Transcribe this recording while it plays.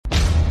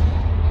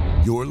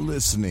You're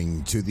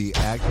listening to the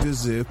Act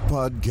As If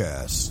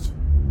podcast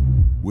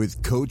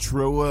with Coach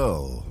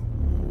Roel.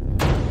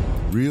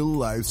 Real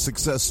life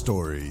success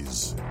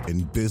stories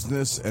in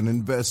business and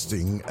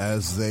investing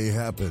as they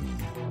happen.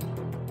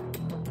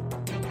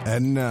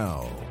 And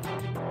now,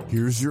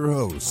 here's your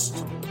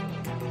host,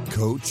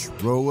 Coach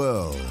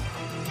Roel.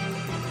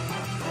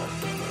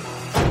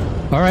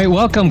 All right,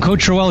 welcome.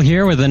 Coach Roel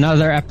here with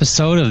another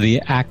episode of the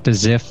Act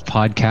As If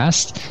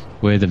podcast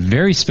with a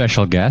very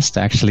special guest,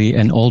 actually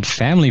an old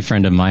family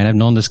friend of mine. I've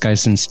known this guy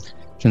since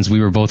we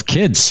were both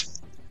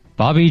kids.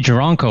 Bobby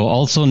Gerongco,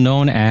 also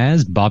known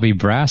as Bobby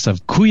Brass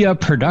of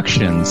Kuya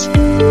Productions.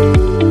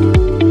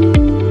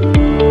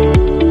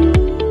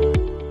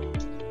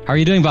 How are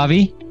you doing,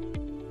 Bobby?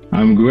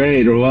 I'm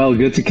great. Well,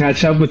 good to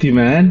catch up with you,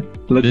 man.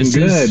 Looking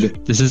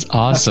good. This is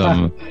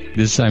awesome.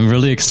 I'm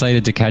really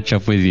excited to catch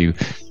up with you.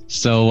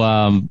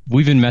 So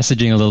we've been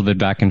messaging a little bit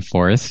back and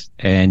forth,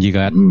 and you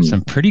got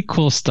some pretty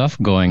cool stuff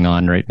going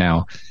on right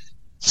now.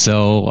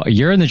 So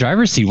you're in the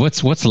driver's seat.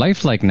 What's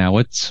life like now?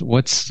 What's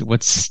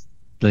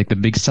like the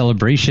big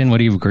celebration? What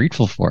are you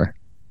grateful for?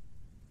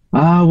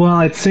 Well,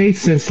 I'd say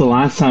since the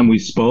last time we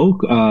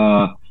spoke,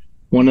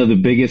 one of the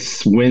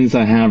biggest wins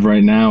I have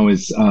right now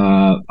is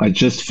I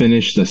just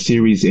finished a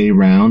Series A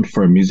round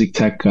for a music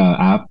tech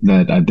app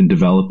that I've been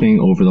developing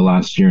over the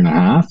last year and a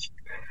half.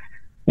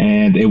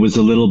 And it was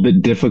a little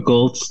bit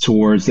difficult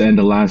towards the end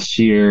of last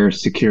year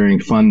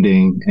securing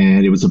funding.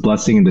 And it was a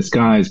blessing in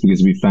disguise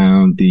because we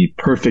found the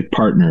perfect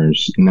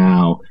partners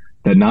now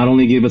that not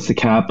only give us the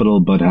capital,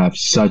 but have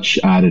such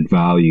added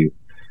value.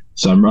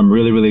 So I'm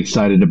really, really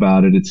excited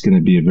about it. It's going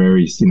to be a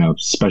very,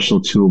 special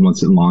tool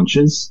once it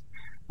launches,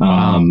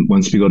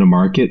 once we go to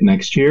market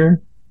next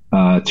year,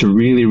 to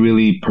really,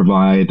 really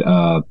provide,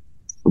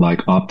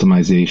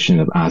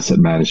 optimization of asset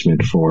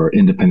management for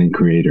independent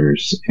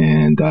creators.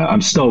 And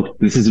I'm stoked.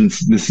 This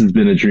has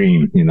been a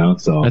dream,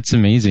 so. That's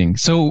amazing.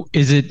 So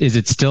is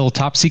it still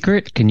top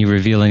secret? Can you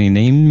reveal any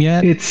name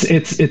yet?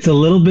 It's a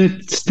little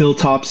bit still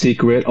top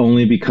secret,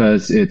 only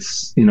because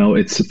it's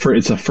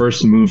a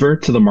first mover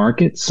to the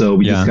market. So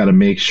we just got to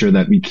make sure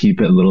that we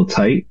keep it a little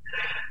tight.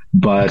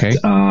 But okay.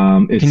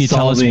 It's Can you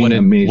tell us what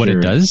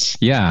it does?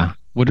 Yeah.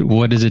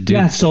 What does it do?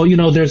 Yeah. So,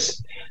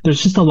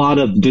 there's just a lot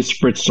of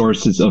disparate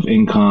sources of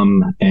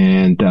income,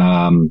 and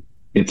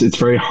it's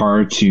very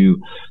hard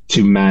to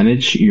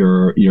manage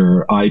your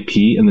IP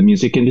in the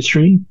music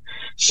industry.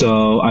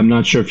 So I'm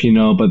not sure if you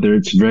know, but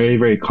it's very,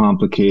 very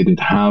complicated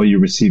how you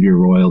receive your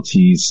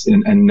royalties.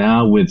 And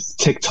now with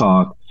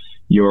TikTok,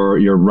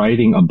 you're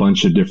writing a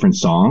bunch of different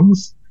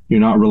songs. You're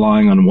not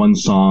relying on one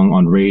song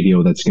on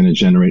radio that's going to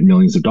generate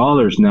millions of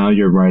dollars. Now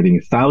you're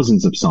writing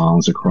thousands of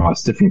songs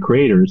across different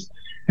creators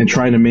and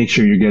trying to make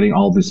sure you're getting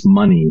all this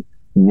money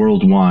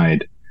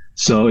worldwide.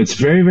 So it's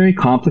very, very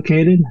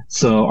complicated.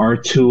 So our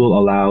tool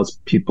allows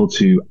people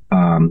to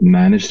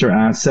manage their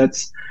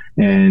assets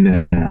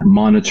and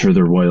monitor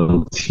their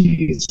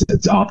royalties.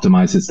 It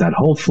optimizes that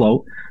whole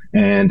flow.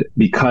 And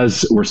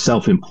because we're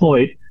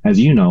self-employed, as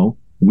you know,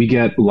 we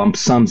get lump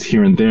sums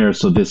here and there.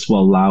 So this will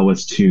allow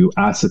us to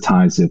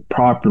assetize it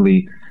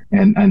properly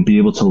and be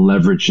able to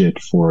leverage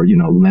it for,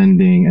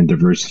 lending and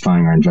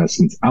diversifying our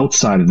investments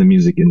outside of the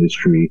music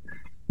industry,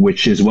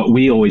 which is what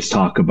we always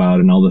talk about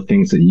and all the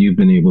things that you've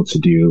been able to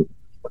do.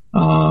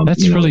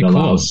 That's really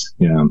cool.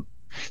 Yeah.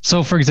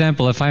 So, for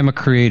example, if I'm a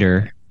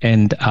creator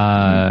and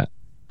I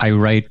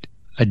write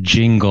a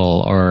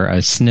jingle or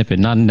a snippet,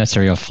 not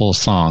necessarily a full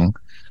song,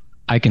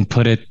 I can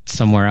put it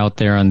somewhere out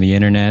there on the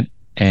internet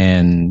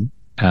and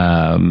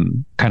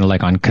kind of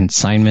like on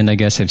consignment, I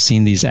guess. I've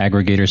seen these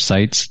aggregator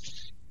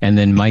sites, and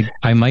then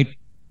I might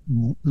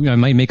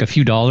make a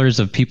few dollars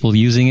of people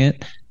using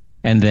it,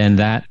 and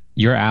then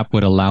your app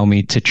would allow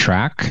me to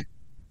track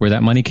where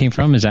that money came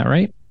from. Is that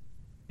right?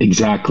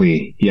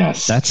 Exactly.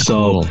 Yes. That's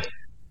so cool.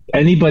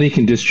 Anybody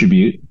can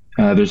distribute.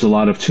 There's a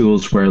lot of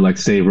tools where, like,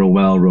 say,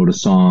 Roel wrote a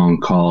song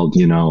called,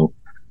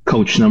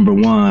 Coach Number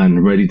One,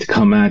 Ready to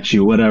Come at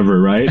You,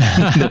 whatever, right?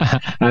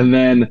 And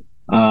then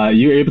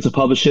you're able to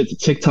publish it to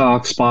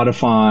TikTok,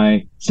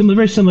 Spotify,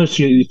 very similar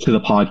to the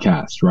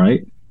podcast,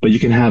 right? But you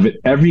can have it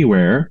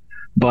everywhere.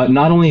 But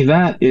not only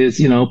that is,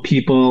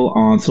 people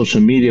on social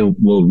media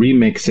will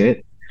remix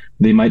it.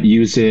 They might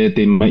use it.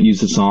 They might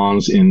use the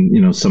songs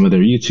in, some of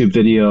their YouTube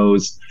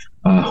videos.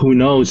 Who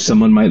knows?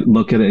 Someone might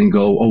look at it and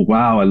go, "Oh,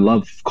 wow, I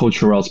love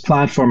Coach Roel's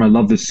platform. I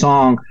love this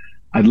song.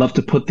 I'd love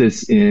to put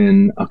this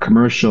in a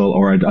commercial,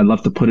 or I'd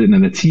love to put it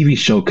in a TV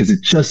show because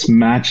it just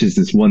matches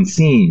this one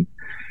scene."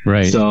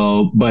 Right.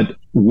 So, but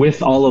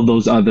with all of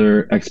those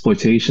other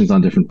exploitations on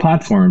different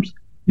platforms,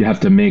 you have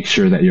to make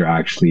sure that you're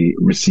actually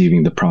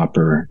receiving the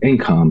proper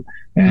income.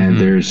 And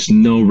there's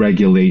no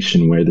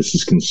regulation where this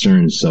is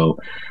concerned. So,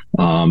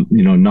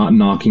 not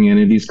knocking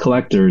any of these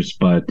collectors,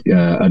 but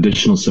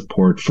additional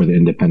support for the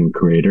independent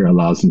creator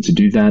allows them to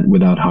do that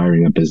without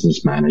hiring a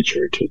business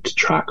manager to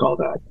track all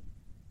that.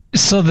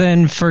 So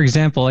then, for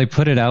example, I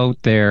put it out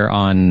there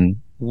on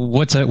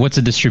what's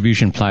a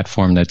distribution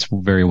platform that's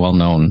very well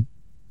known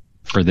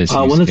for this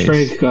use one that's case?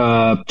 very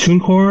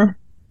TuneCore.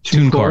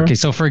 TuneCore. Okay,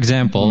 so for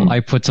example, I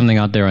put something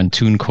out there on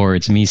TuneCore.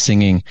 It's me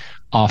singing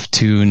off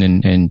tune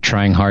and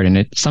trying hard, and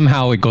it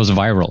somehow it goes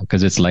viral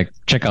because it's like,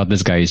 check out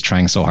this guy, he's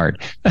trying so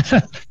hard.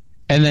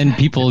 And then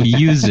people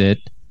use it.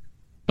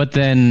 But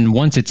then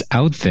once it's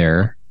out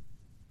there,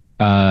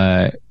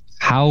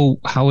 how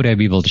would I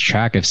be able to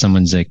track if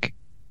someone's like,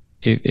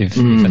 if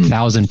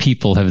 1,000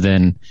 people have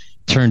then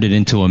turned it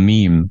into a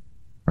meme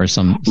or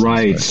some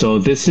right? So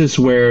this is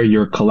where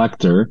your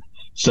collector.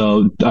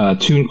 So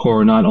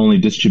TuneCore not only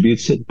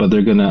distributes it, but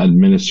they're going to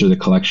administer the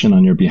collection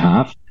on your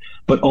behalf,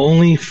 but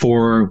only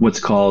for what's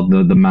called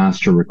the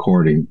master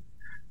recording.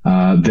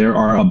 There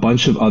are a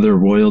bunch of other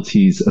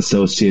royalties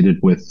associated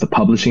with the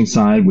publishing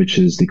side, which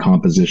is the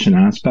composition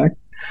aspect.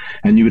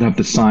 And you would have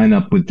to sign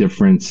up with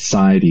different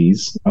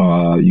societies.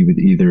 You would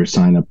either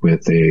sign up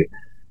with a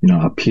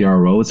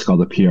PRO. It's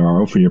called a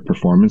PRO for your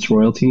performance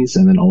royalties,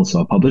 and then also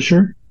a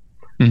publisher.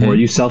 Or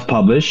you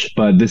self-publish,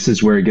 but this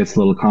is where it gets a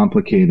little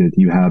complicated.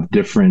 You have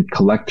different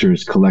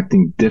collectors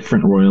collecting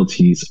different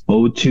royalties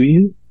owed to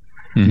you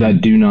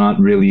that do not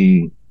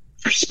really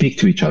speak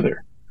to each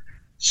other.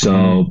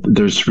 So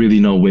there's really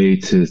no way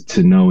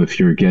to know if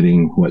you're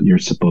getting what you're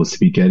supposed to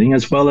be getting,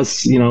 as well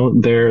as,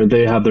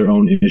 they have their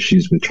own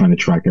issues with trying to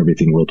track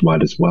everything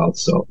worldwide as well.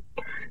 So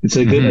it's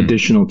a good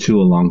additional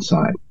tool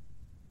alongside.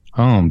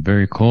 Oh,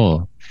 very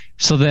cool.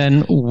 So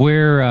then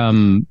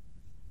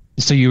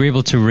so you were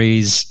able to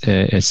raise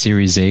a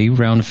Series A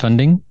round of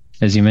funding,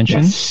 as you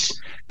mentioned. Yes.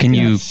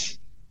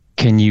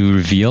 Can you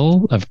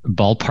reveal a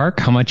ballpark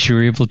how much you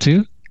were able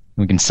to?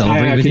 We can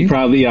celebrate with you.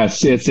 Probably,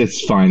 yes.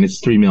 It's fine.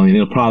 It's $3 million.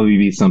 It'll probably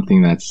be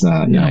something that's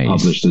nice.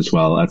 Published as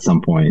well at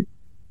some point.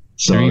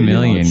 So $3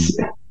 million.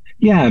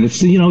 And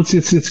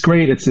it's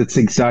great. It's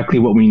exactly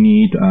what we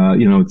need.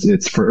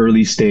 It's for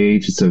early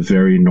stage. It's a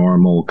very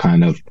normal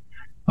kind of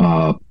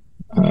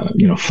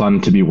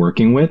fund to be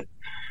working with.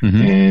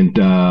 And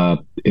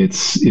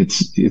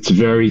it's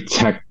very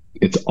tech.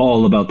 It's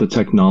all about the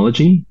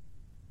technology,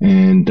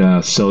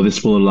 and so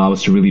this will allow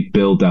us to really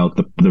build out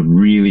the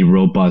really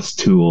robust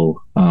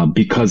tool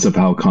because of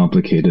how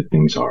complicated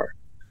things are.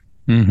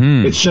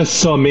 It's just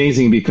so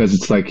amazing because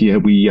it's like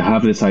you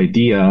have this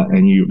idea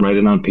and you write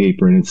it on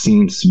paper, and it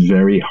seems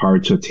very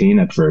hard to attain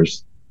at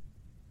first,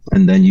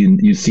 and then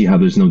you see how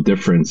there's no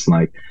difference,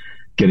 like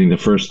getting the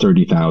first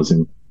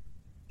 30,000.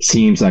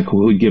 Seems like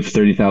who would give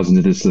 30,000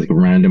 to this like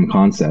random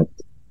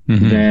concept.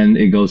 Then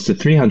it goes to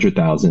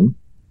 300,000,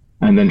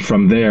 and then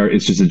from there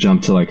it's just a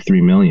jump to like 3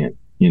 million.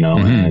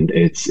 And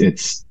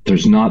it's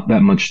there's not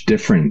that much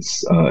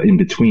difference in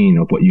between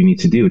of what you need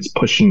to do. It's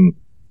pushing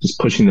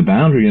the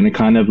boundary, and it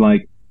kind of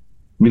like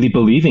really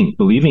believing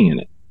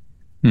in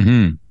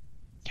it.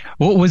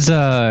 What was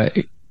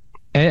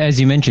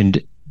as you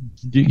mentioned,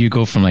 you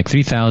go from like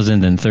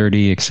 3,000 and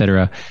 30,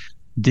 etc.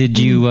 Did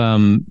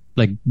you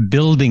like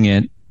building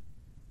it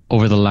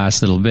over the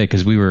last little bit,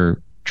 because we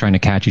were trying to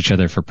catch each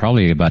other for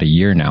probably about a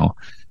year now,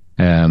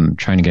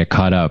 trying to get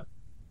caught up.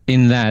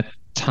 In that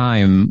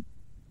time,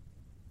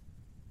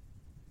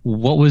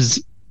 what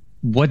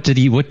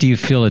do you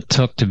feel it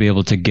took to be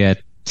able to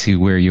get to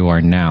where you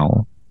are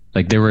now?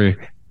 Like there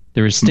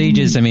were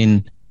stages. I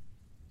mean,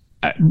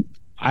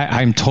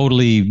 I'm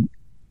totally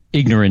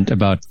ignorant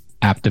about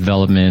app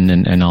development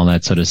and all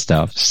that sort of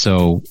stuff.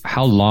 So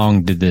how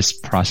long did this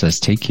process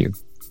take you?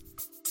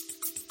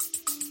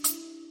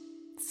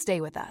 Stay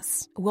with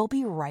us. We'll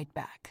be right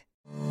back.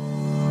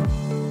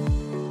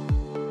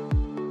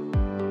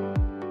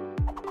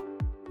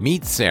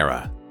 Meet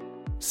Sarah.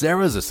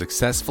 Sarah's a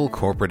successful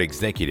corporate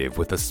executive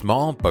with a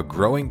small but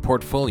growing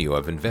portfolio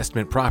of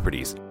investment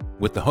properties,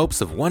 with the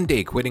hopes of one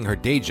day quitting her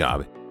day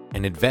job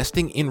and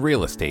investing in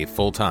real estate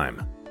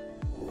full-time.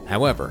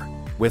 However,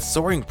 with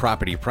soaring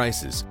property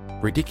prices,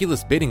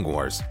 ridiculous bidding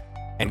wars,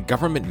 and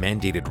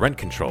government-mandated rent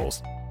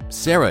controls,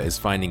 Sarah is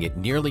finding it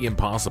nearly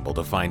impossible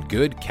to find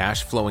good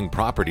cash-flowing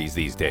properties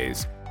these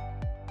days.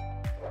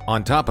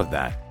 On top of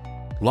that,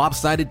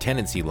 lopsided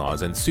tenancy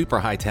laws and super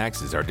high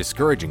taxes are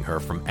discouraging her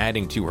from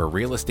adding to her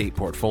real estate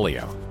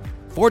portfolio.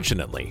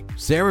 Fortunately,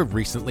 Sarah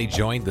recently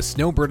joined the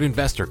Snowbird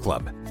Investor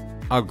Club,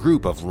 a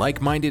group of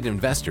like-minded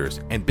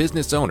investors and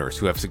business owners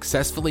who have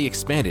successfully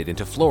expanded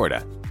into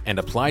Florida and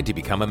applied to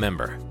become a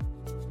member.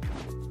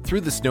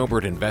 Through the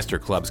Snowbird Investor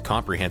Club's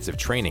comprehensive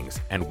trainings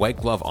and white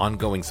glove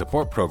ongoing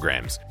support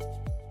programs,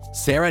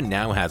 Sarah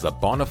now has a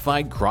bona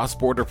fide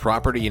cross-border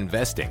property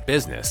investing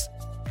business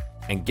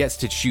and gets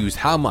to choose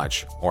how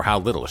much or how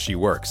little she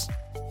works.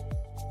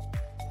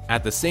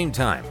 At the same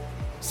time,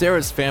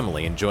 Sarah's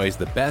family enjoys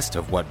the best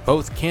of what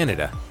both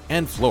Canada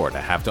and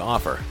Florida have to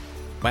offer.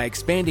 By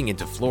expanding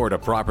into Florida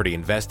property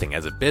investing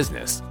as a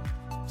business,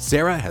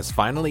 Sarah has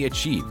finally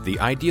achieved the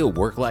ideal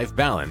work-life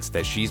balance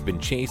that she's been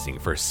chasing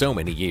for so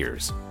many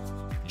years.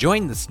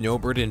 Join the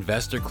Snowbird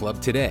Investor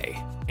Club today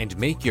and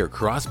make your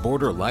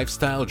cross-border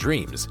lifestyle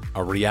dreams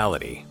a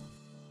reality.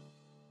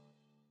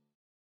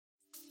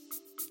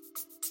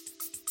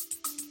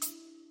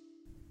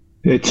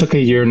 It took a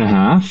year and a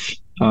half.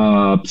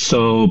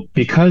 So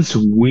because I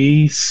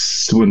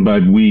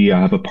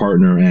have a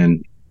partner,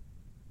 and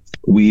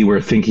we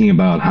were thinking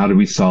about how do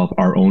we solve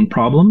our own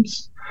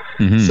problems.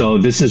 So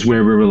this is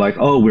where we were like,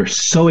 oh, we're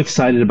so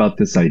excited about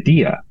this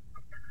idea.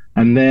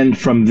 And then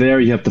from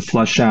there, you have to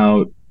flush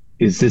out,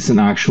 is this an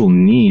actual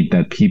need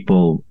that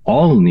people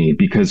all need?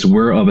 Because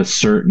we're of a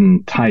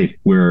certain type.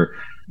 We're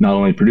not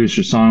only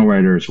producers,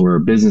 songwriters, we're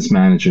business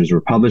managers,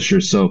 we're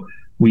publishers. So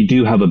we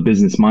do have a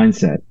business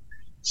mindset.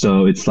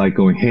 So it's like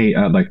going, hey,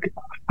 like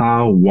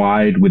how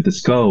wide would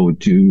this go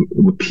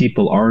with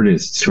people,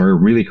 artists who are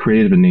really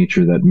creative in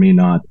nature that may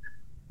not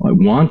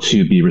want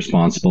to be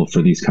responsible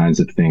for these kinds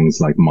of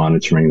things like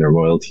monitoring their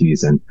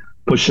royalties and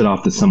push it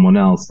off to someone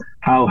else?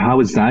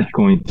 How is that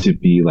going to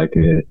be like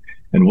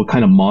and what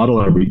kind of model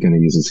are we going to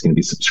use? Is it going to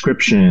be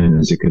subscription?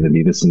 Is it going to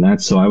be this and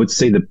that? So I would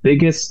say the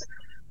biggest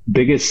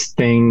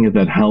thing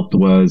that helped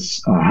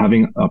was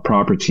having a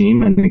proper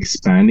team and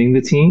expanding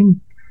the team,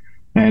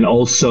 and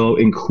also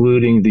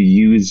including the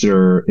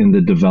user in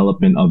the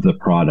development of the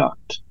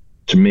product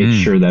to make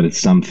sure that it's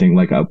something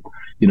like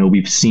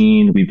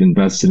we've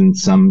invested in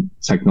some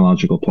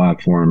technological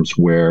platforms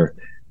where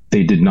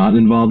they did not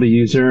involve the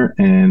user,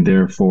 and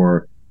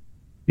therefore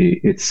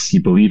it's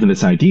you believe in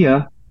this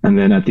idea, and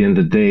then at the end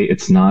of the day,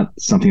 it's not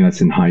something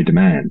that's in high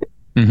demand,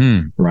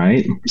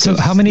 right? So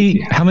how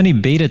many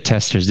beta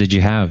testers did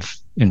you have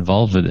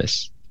involved with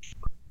this?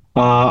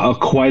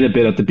 Quite a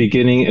bit. At the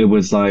beginning, it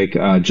was like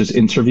just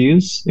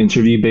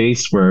interview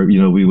based, where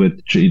we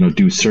would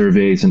do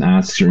surveys and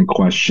ask certain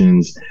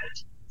questions.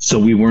 So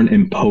we weren't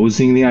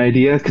imposing the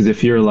idea, because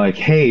if you're like,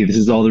 hey, this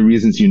is all the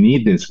reasons you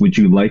need this, would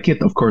you like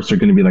it? Of course, they're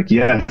going to be like,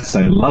 yes,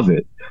 I love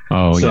it.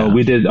 So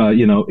we did,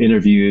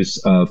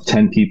 interviews of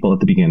 10 people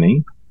at the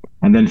beginning.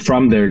 And then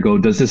from there,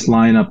 does this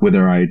line up with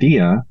our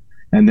idea?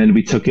 And then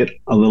we took it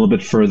a little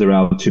bit further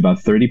out to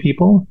about 30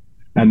 people.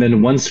 And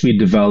then once we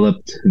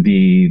developed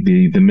the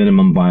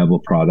minimum viable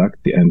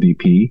product, the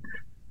MVP,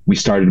 we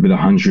started with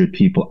 100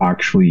 people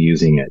actually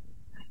using it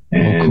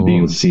and being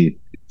able to see,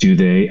 do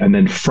they? And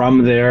then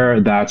from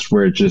there, that's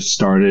where it just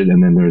started.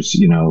 And then there's,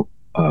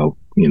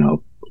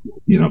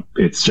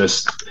 it's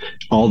just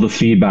all the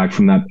feedback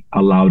from that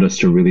allowed us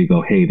to really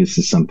go, hey, this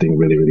is something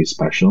really, really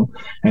special,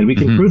 and we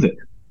can prove it.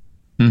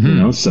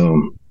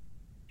 So.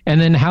 And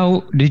then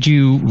how did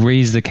you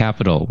raise the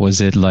capital?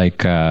 Was it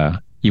like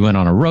you went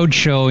on a road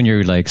show and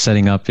you're like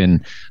setting up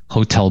in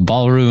hotel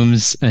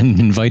ballrooms and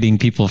inviting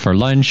people for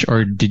lunch,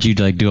 or did you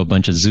like do a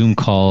bunch of Zoom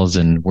calls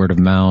and word of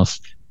mouth?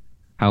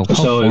 How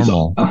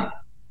formal?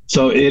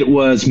 So it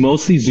was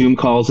mostly Zoom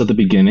calls at the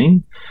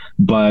beginning,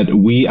 but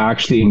we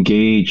actually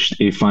engaged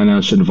a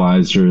financial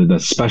advisor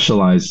that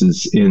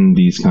specializes in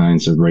these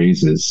kinds of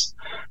raises.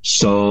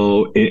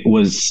 So it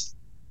was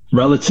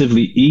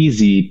relatively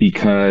easy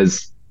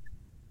because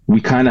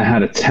we kind of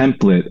had a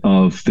template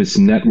of this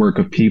network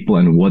of people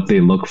and what they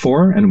look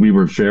for, and we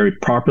were very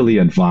properly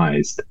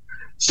advised.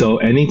 So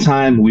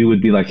anytime we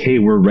would be like, hey,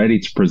 we're ready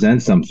to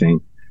present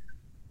something,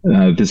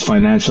 this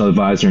financial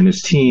advisor and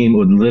his team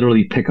would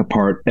literally pick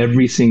apart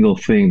every single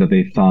thing that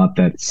they thought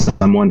that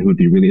someone who would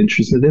be really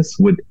interested in this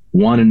would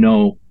want to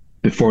know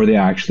before they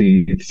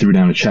actually threw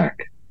down a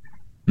check.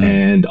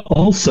 And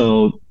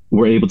also,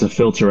 we're able to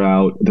filter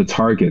out the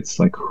targets,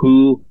 like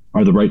who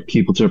are the right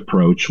people to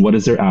approach, what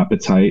is their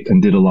appetite,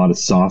 and did a lot of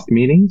soft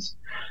meetings.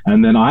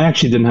 And then I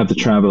actually didn't have to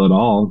travel at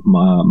all.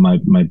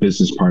 My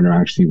business partner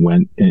actually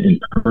went in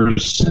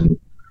person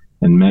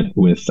and met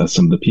with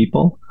some of the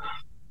people.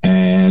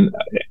 And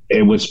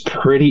it was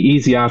pretty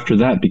easy after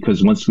that,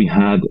 because once we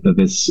had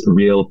this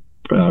real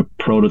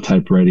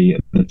prototype ready,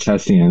 the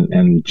testing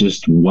and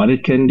just what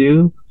it can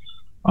do,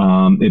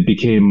 it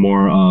became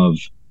more of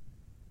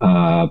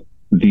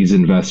these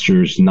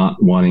investors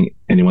not wanting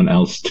anyone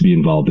else to be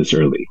involved this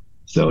early.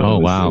 So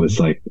it was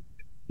like,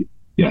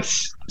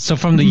 yes. So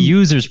from the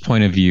user's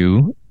point of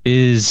view,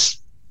 is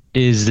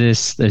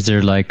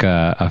there like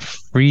a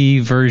free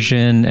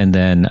version and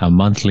then a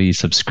monthly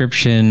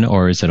subscription,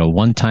 or is it a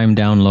one-time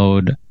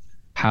download?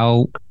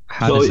 How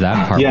does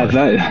that part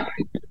work?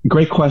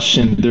 Great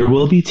question. There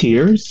will be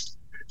tiers.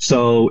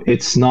 So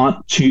it's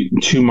not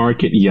to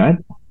market yet.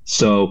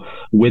 So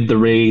with the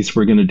raise,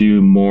 we're going to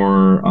do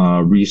more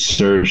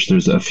research.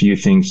 There's a few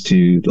things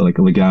to like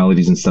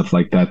legalities and stuff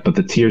like that. But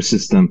the tier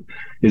system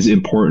is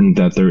important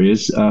that there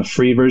is a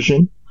free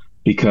version,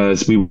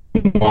 because we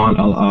want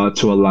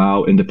to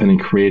allow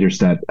independent creators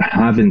that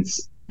haven't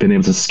been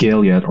able to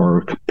scale yet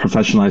or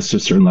professionalize to a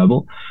certain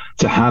level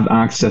to have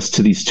access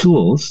to these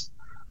tools,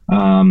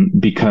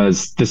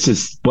 because this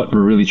is what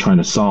we're really trying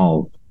to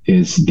solve.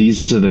 Is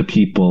these are the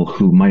people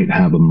who might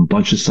have a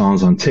bunch of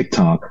songs on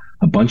TikTok,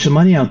 a bunch of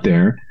money out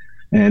there,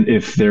 and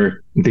if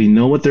they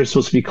know what they're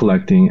supposed to be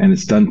collecting and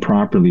it's done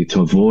properly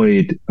to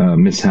avoid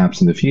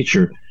mishaps in the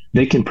future,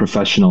 they can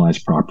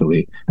professionalize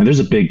properly. And there's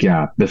a big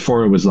gap.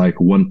 Before it was like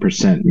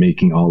 1%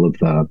 making all of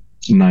the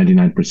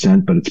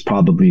 99%, but it's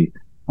probably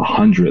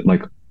 100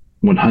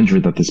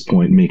 at this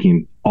point,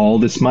 making all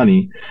this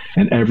money,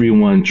 and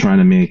everyone trying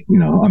to make,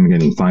 I'm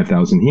getting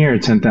 5,000 here,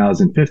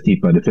 10,000, 50.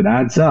 But if it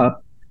adds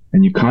up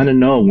and you kind of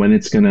know when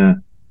it's going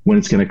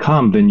to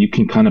come, then you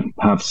can kind of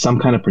have some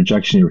kind of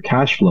projection of your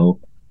cash flow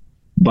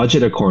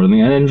budget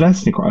accordingly and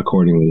invest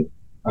accordingly.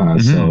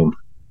 So,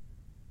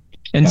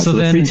 and so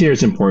the free tier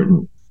is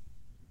important.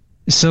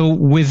 So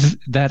with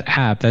that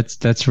app,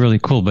 that's really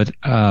cool. But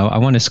I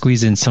want to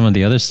squeeze in some of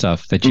the other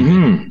stuff that you've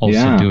been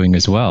also doing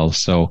as well.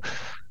 So,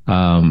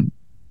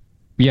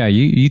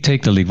 you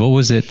take the lead. What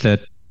was it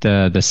that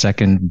the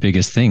second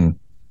biggest thing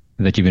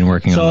that you've been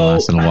working on the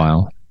last little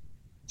while?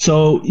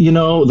 So,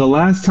 the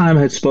last time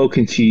I had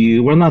spoken to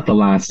you, well, not the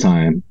last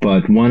time,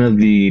 but one of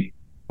the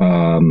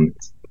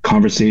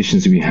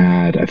conversations we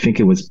had, I think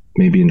it was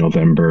maybe in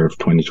November of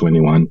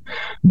 2021,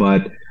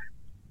 but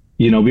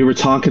we were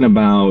talking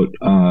about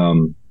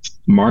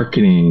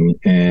marketing,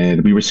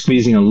 and we were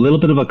squeezing a little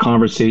bit of a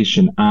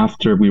conversation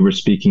after we were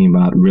speaking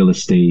about real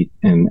estate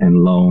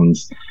and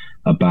loans,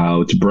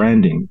 about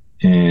branding.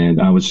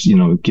 And I was,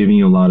 giving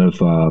you a lot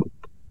of,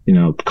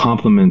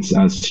 compliments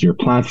as to your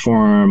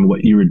platform,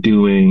 what you were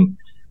doing,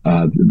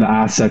 the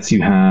assets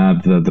you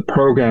have, the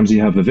programs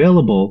you have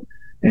available.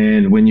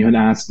 And when you had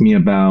asked me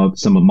about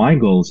some of my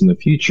goals in the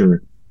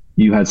future,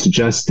 you had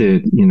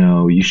suggested,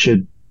 you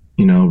should,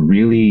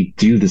 really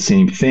do the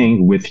same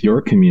thing with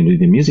your community,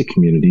 the music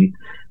community,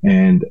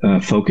 and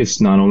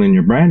focus not only on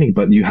your branding,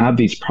 but you have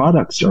these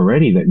products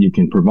already that you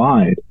can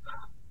provide.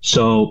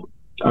 So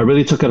I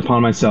really took it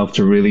upon myself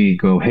to really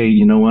go, hey,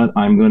 you know what?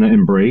 I'm going to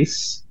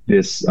embrace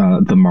this,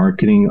 the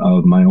marketing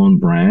of my own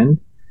brand,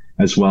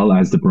 as well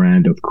as the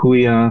brand of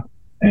Kuya.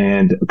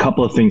 And a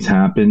couple of things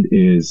happened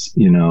is,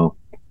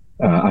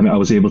 I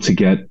was able to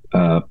get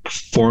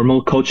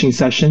formal coaching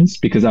sessions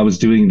because I was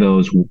doing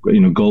those,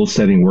 goal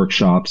setting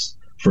workshops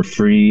for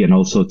free and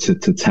also to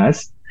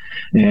test.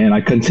 And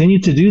I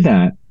continued to do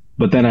that.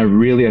 But then I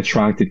really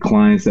attracted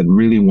clients that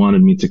really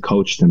wanted me to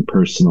coach them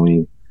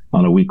personally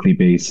on a weekly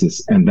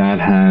basis. And that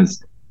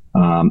has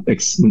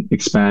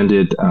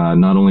expanded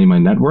not only my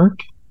network,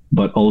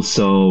 but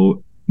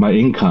also my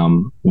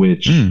income,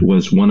 which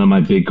was one of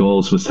my big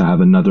goals, was to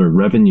have another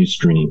revenue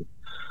stream.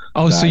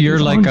 Oh, so you're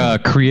like a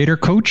creator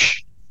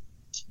coach?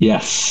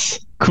 Yes.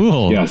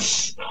 Cool.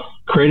 Yes.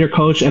 Creator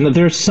coach. And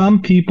there's some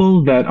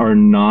people that are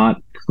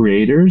not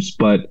creators,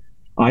 but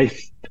I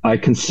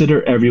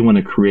consider everyone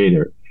a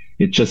creator.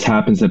 It just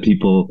happens that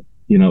people,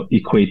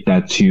 equate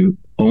that to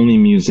only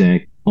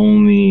music,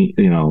 only,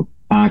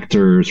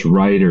 actors,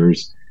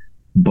 writers.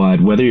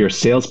 But whether you're a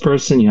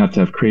salesperson, you have to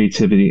have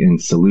creativity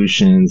and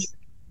solutions,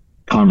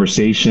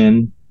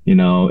 conversation.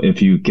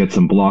 If you get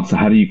some blocks,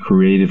 how do you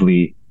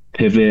creatively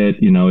pivot?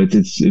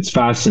 It's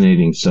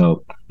fascinating.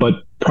 So,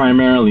 but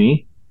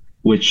primarily,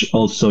 which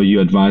also you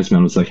advised me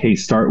on, was like, hey,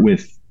 start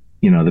with,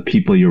 the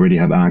people you already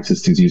have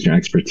access to use your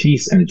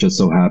expertise. And it just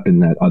so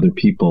happened that other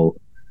people,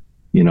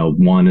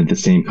 wanted the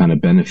same kind of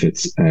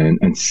benefits.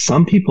 And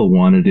some people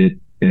wanted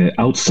it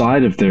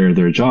outside of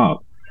their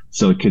job.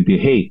 So it could be,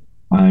 hey,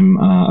 I'm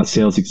a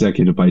sales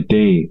executive by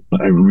day,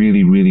 but I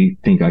really, really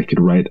think I could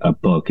write a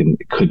book. And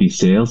it could be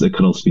sales. It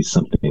could also be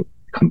something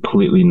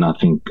completely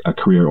nothing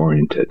career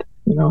oriented.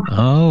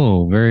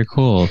 Oh, very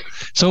cool.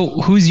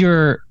 So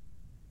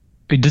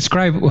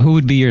describe who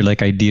would be your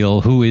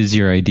who is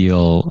your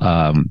ideal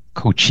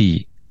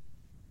coachee?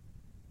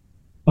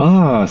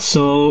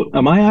 So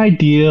my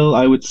ideal,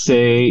 I would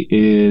say,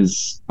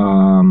 is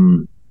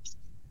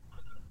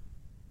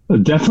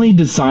definitely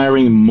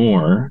desiring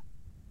more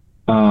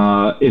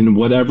in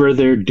whatever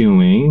they're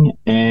doing,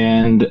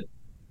 and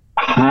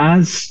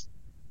has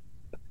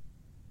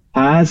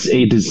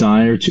a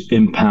desire to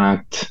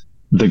impact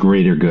the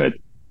greater good.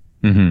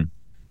 Mm-hmm.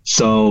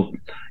 So,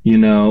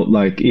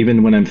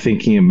 even when I'm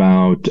thinking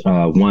about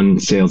one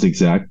sales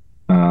exec,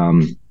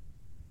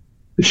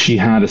 she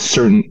had a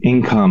certain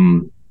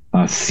income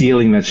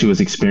ceiling that she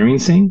was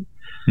experiencing,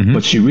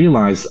 but she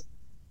realized,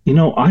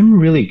 I'm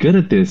really good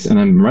at this, and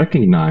I'm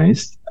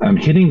recognized. I'm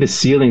hitting the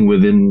ceiling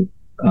within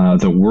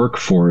the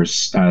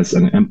workforce as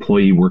an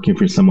employee working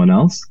for someone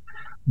else,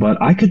 but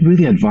I could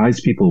really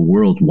advise people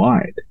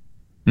worldwide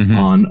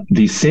on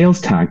these sales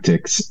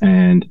tactics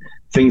and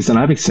things that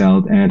I've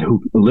excelled and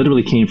who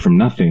literally came from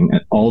nothing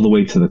all the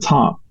way to the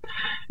top.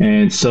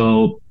 And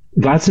so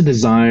that's a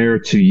desire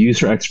to use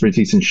her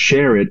expertise and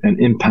share it and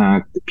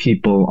impact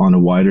people on a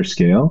wider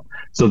scale.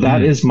 So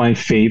that is my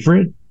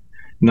favorite.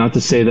 Not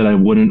to say that I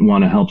wouldn't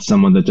want to help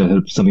someone that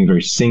does something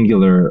very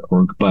singular,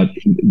 but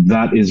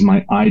that is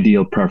my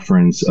ideal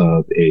preference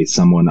of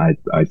someone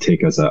I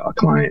take as a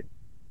client.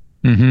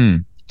 Mm-hmm.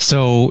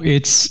 So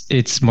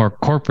it's more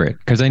corporate,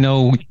 because I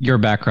know your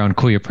background,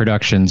 Kuya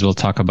Productions. We'll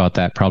talk about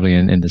that probably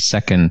in the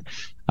second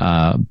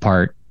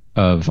part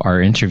of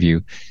our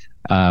interview.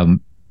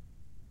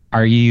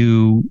 Are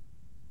you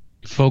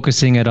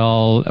focusing at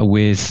all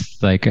with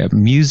like a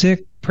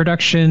music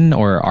production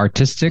or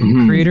artistic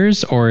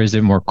creators, or is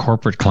it more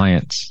corporate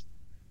clients?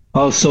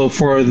 Oh, so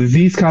for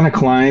these kind of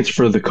clients,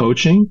 for the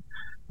coaching,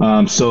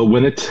 so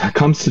when it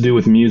comes to do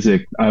with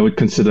music, I would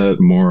consider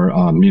more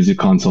music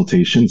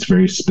consultations,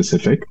 very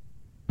specific.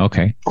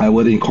 Okay. I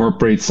would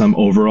incorporate some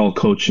overall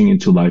coaching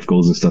into life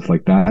goals and stuff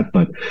like that,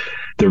 but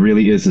there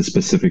really is a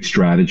specific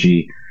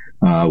strategy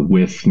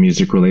with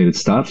music related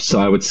stuff. So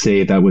I would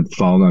say that would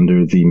fall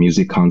under the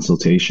music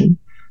consultation.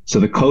 So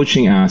the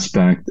coaching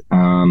aspect,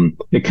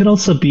 it could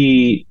also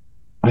be,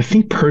 I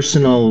think,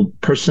 personal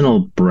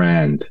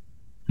brand.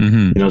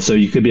 So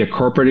you could be a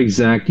corporate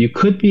exec, you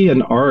could be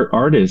an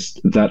artist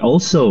that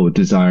also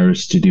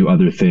desires to do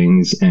other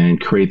things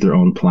and create their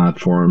own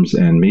platforms,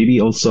 and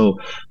maybe also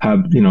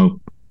have,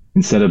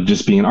 instead of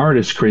just being an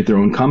artist, create their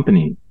own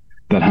company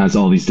that has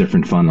all these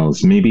different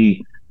funnels.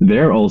 Maybe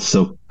they're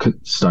also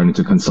starting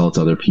to consult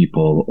other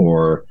people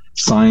or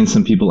sign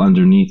some people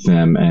underneath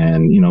them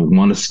and,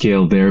 want to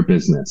scale their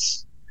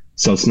business.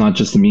 So it's not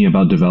just me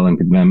about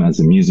developing them as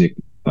a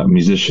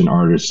musician,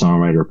 artist,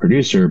 songwriter,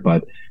 producer,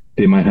 but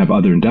they might have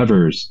other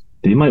endeavors.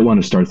 They might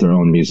want to start their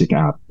own music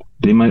app.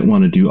 They might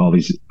want to do all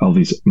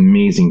these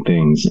amazing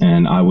things,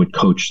 and I would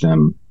coach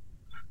them.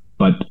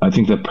 But I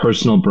think the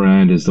personal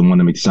brand is the one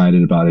I'm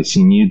excited about. I've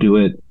seen you do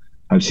it.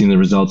 I've seen the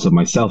results of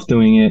myself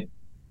doing it,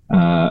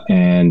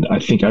 and I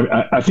think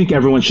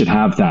everyone should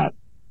have that.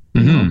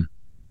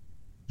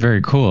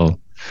 Very cool.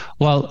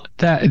 Well,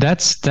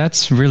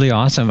 that's really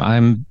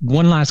awesome.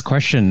 One last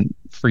question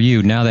for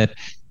you. Now that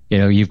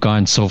you've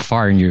gone so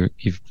far and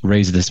you've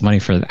raised this money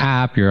for the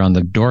app, you're on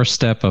the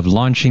doorstep of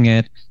launching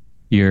it.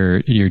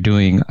 You're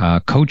doing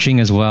coaching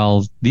as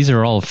well. These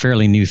are all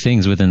fairly new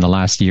things within the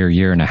last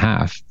year and a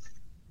half.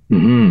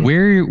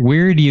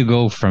 Where do you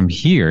go from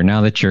here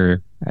now that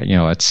you're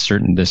at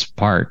this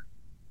part?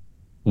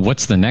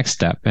 What's the next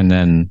step? And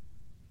then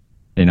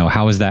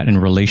how is that in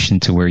relation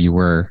to where you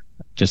were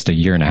just a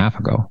year and a half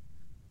ago?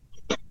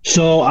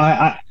 So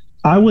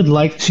I would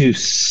like to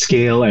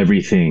scale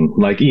everything.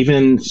 Like,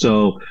 even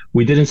so,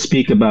 we didn't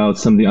speak about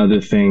some of the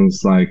other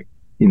things, like,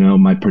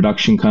 my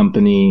production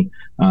company,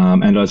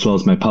 and as well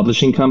as my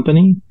publishing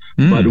company.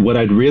 But what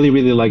I'd really,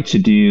 really like to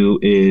do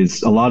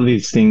is, a lot of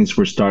these things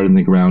were started in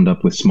the ground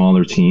up with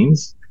smaller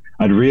teams.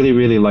 I'd really,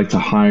 really like to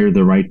hire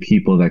the right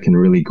people that can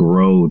really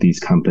grow these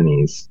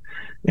companies.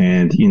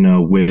 And,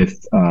 with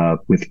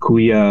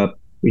Kuya,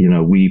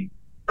 we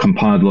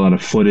compiled a lot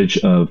of footage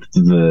of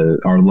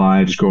our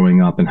lives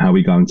growing up and how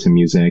we got into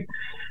music.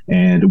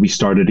 And we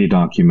started a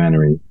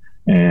documentary,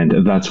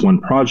 and that's one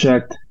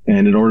project.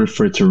 And in order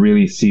for it to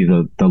really see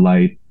the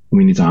light,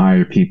 we need to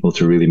hire people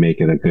to really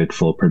make it a good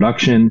full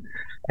production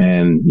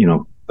and,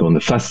 go in the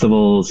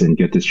festivals and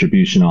get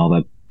distribution, all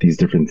that, these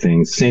different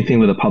things. Same thing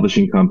with a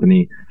publishing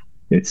company.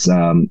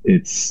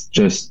 It's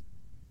just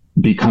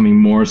becoming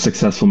more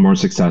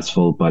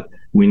successful, but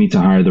we need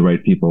to hire the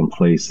right people in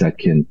place that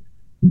can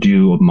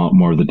do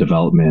more of the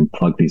development,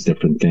 plug these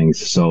different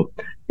things. So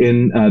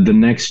in the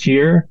next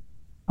year,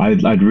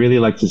 I'd really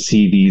like to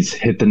see these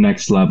hit the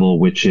next level,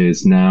 which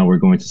is now we're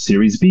going to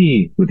Series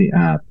B with the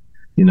app.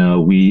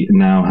 We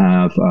now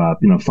have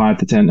 5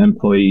 to 10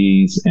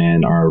 employees,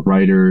 and our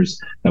writers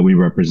that we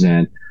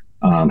represent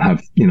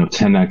have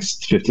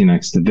 10x,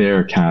 15x to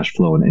their cash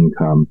flow and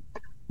income,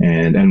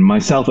 and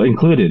myself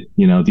included.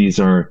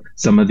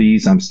 Some of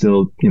these I'm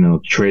still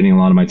trading a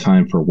lot of my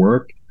time for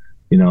work.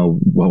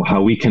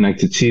 How we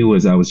connected too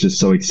was I was just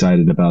so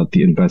excited about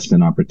the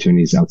investment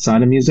opportunities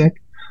outside of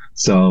music.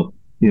 So,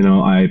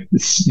 I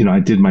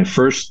did my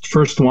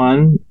first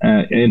one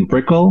in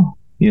Brickell.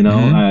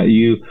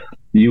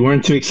 You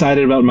weren't too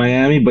excited about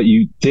Miami, but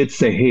you did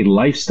say, hey,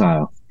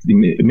 lifestyle,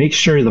 make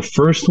sure the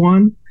first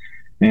one.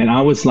 And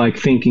I was like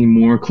thinking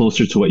more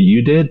closer to what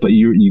you did, but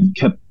you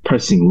kept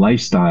pressing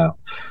lifestyle.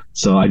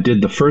 So I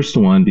did the first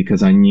one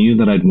because I knew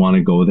that I'd want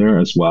to go there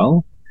as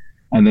well.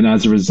 And then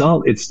as a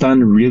result, it's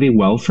done really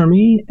well for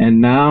me. And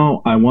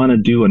now I want to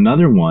do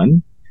another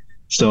one.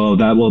 So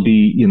that will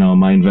be,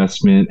 my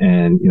investment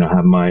and,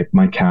 have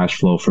my cash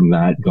flow from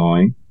that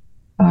going.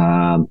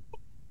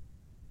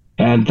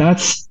 And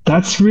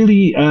that's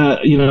really,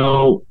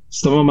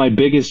 some of my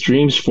biggest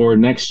dreams for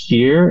next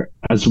year,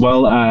 as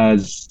well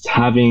as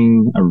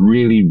having a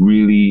really,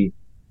 really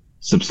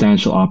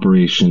substantial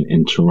operation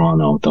in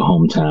Toronto, the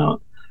hometown.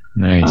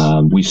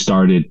 Nice. We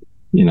started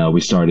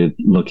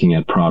looking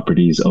at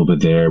properties over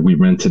there. We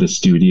rented a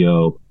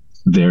studio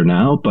there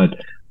now, but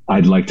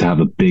I'd like to have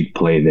a big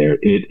play there.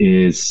 It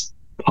is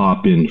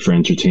popping for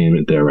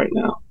entertainment there right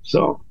now.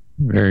 So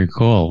very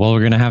cool. Well, we're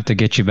going to have to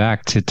get you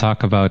back to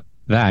talk about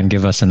that and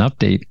give us an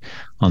update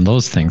on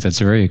those things. That's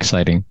very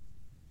exciting.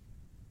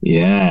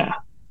 Yeah.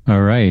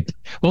 All right.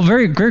 Well,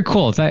 very, very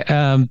cool.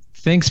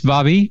 Thanks,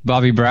 Bobby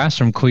Brass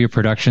from Kuya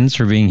Productions,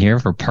 for being here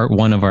for part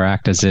 1 of our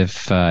Act As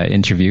If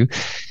interview.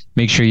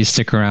 Make sure you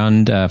stick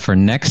around for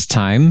next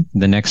time.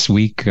 The next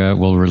week,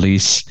 we'll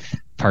release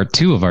part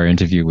 2 of our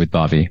interview with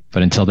Bobby.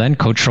 But until then,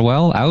 Coach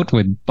Roel out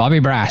with Bobby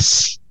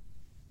Brass.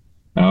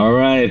 All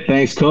right.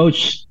 Thanks,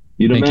 Coach.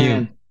 You the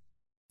man.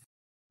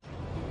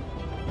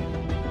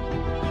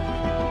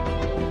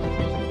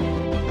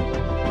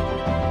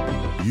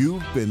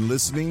 You've been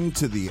listening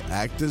to the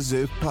Act As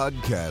If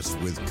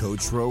podcast with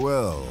Coach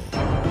Roel.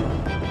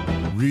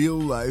 Real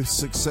life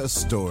success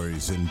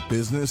stories in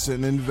business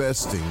and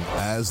investing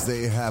as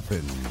they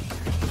happen.